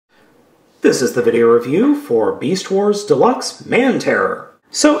This is the video review for Beast Wars Deluxe Manterror.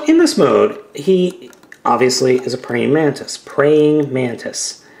 So in this mode, he obviously is a praying mantis.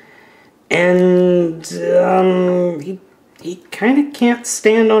 And he kind of can't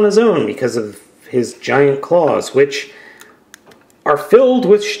stand on his own because of his giant claws, which are filled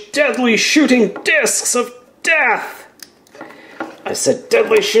with deadly shooting discs of death. I said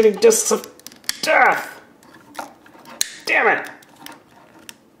deadly shooting discs of death. Damn it.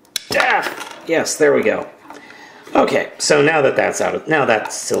 Death! Yes, there we go. Okay, so now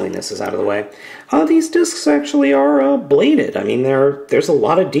that silliness is out of the way, these discs actually are bladed. I mean, there's a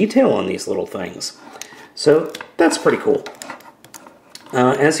lot of detail on these little things. So that's pretty cool.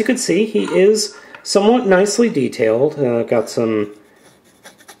 As you can see, he is somewhat nicely detailed. Got some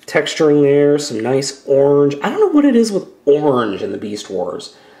texturing there, some nice orange. I don't know what it is with orange in the Beast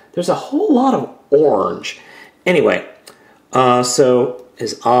Wars. There's a whole lot of orange. Anyway, so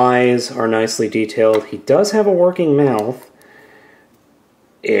his eyes are nicely detailed. He does have a working mouth-ish.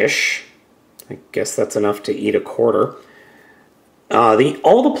 I guess that's enough to eat a quarter. All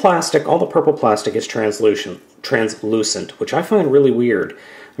the purple plastic is translucent, which I find really weird.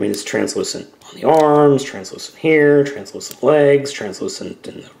 I mean, it's translucent on the arms, translucent here, translucent legs, translucent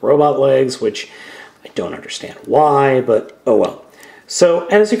in the robot legs, which I don't understand why, but oh well. So,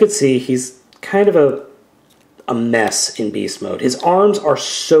 as you can see, he's kind of a mess in beast mode. His arms are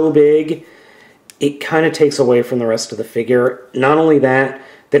so big, it kind of takes away from the rest of the figure. Not only that,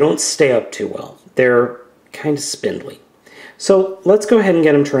 they don't stay up too well. They're kind of spindly. So let's go ahead and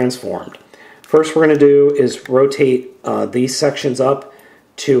get him transformed. First we're going to do is rotate these sections up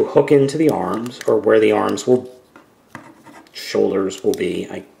to hook into the arms, or where the shoulders will be,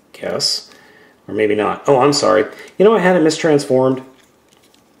 I guess. Or maybe not. Oh, I'm sorry. You know, I had it mistransformed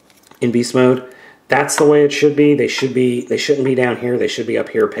in beast mode. That's the way it should be. They shouldn't be down here. They should be up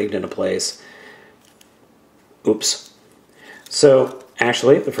here pegged into place. Oops. So,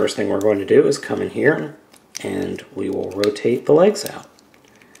 actually, the first thing we're going to do is come in here, and we will rotate the legs out.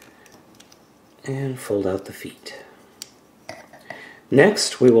 And fold out the feet.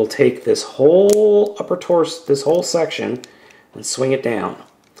 Next, we will take this whole upper torso, this whole section, and swing it down.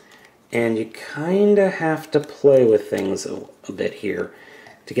 And you kind of have to play with things a bit here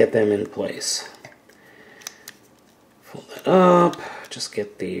to get them in place. Fold that up, just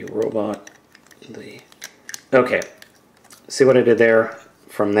get the robot, okay, see what I did there?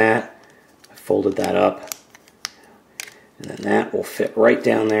 From that, I folded that up, and then that will fit right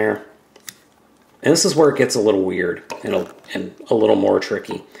down there. And this is where it gets a little weird and a little more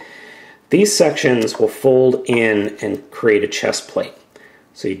tricky. These sections will fold in and create a chest plate.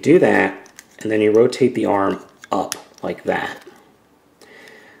 So you do that, and then you rotate the arm up like that.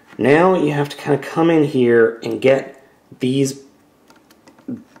 Now you have to kind of come in here and get these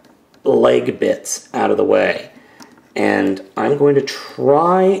leg bits out of the way. And I'm going to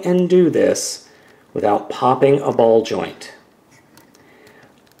try and do this without popping a ball joint.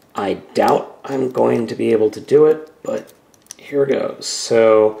 I doubt I'm going to be able to do it, but here goes.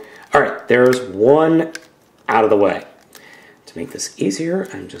 So, alright, there's one out of the way. To make this easier,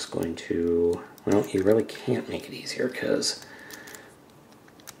 I'm just going to, well, you really can't make it easier because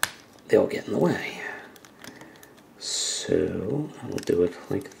they'll get in the way. So, I'll do it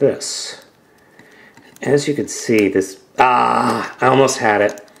like this. As you can see, I almost had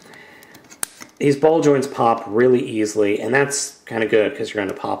it. These ball joints pop really easily, and that's kind of good because you're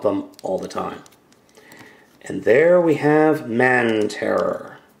going to pop them all the time. And there we have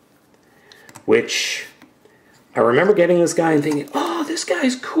Manterror, which I remember getting this guy and thinking, oh, this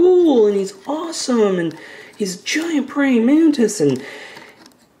guy's cool, and he's awesome, and he's a giant praying mantis, and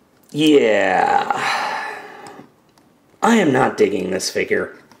yeah, I am not digging this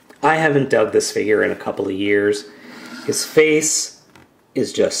figure. I haven't dug this figure in a couple of years. His face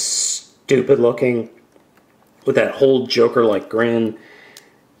is just stupid looking, with that whole Joker-like grin.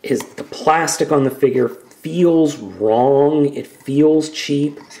 The plastic on the figure feels wrong. It feels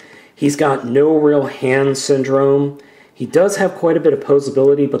cheap. He's got no real hand syndrome. He does have quite a bit of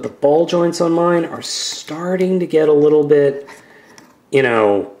posability, but the ball joints on mine are starting to get a little bit, you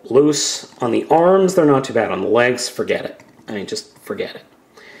know, loose. On the arms, they're not too bad. On the legs, forget it. I mean, just forget it.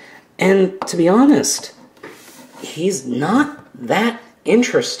 And to be honest, he's not that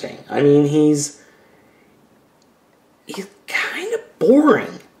interesting. I mean, he's kind of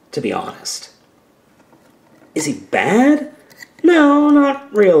boring, to be honest. Is he bad? No,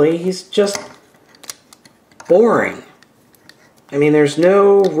 not really. He's just boring. I mean, there's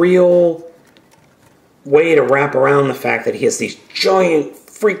no real way to wrap around the fact that he has these giant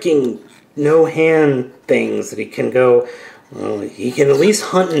freaking no-hand things that he can go Well, he can at least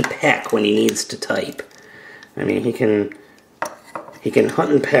hunt and peck when he needs to type. I mean, he can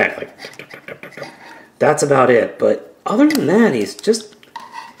hunt and peck. Like, that's about it. But other than that, he's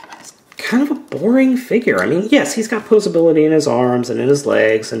kind of a boring figure. I mean, yes, he's got posability in his arms and in his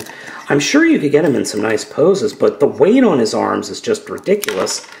legs, and I'm sure you could get him in some nice poses, but the weight on his arms is just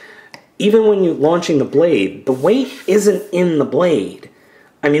ridiculous. Even when you're launching the blade, the weight isn't in the blade.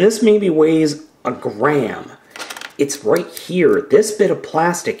 I mean, this maybe weighs a gram. It's right here. This bit of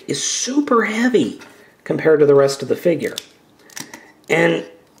plastic is super heavy compared to the rest of the figure. And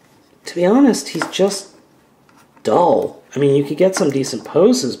to be honest, he's just dull. I mean, you could get some decent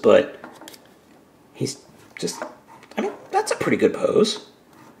poses, but he's just, I mean, that's a pretty good pose.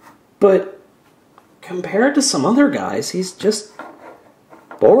 But compared to some other guys, he's just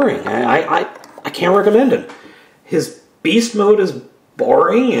boring. I can't recommend him. His beast mode is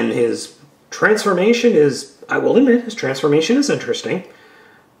boring, and his transformation is, I will admit, his transformation is interesting,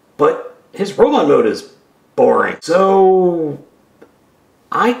 but his robot mode is boring. So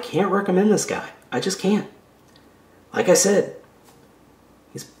I can't recommend this guy. I just can't. Like I said,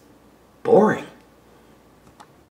 he's boring.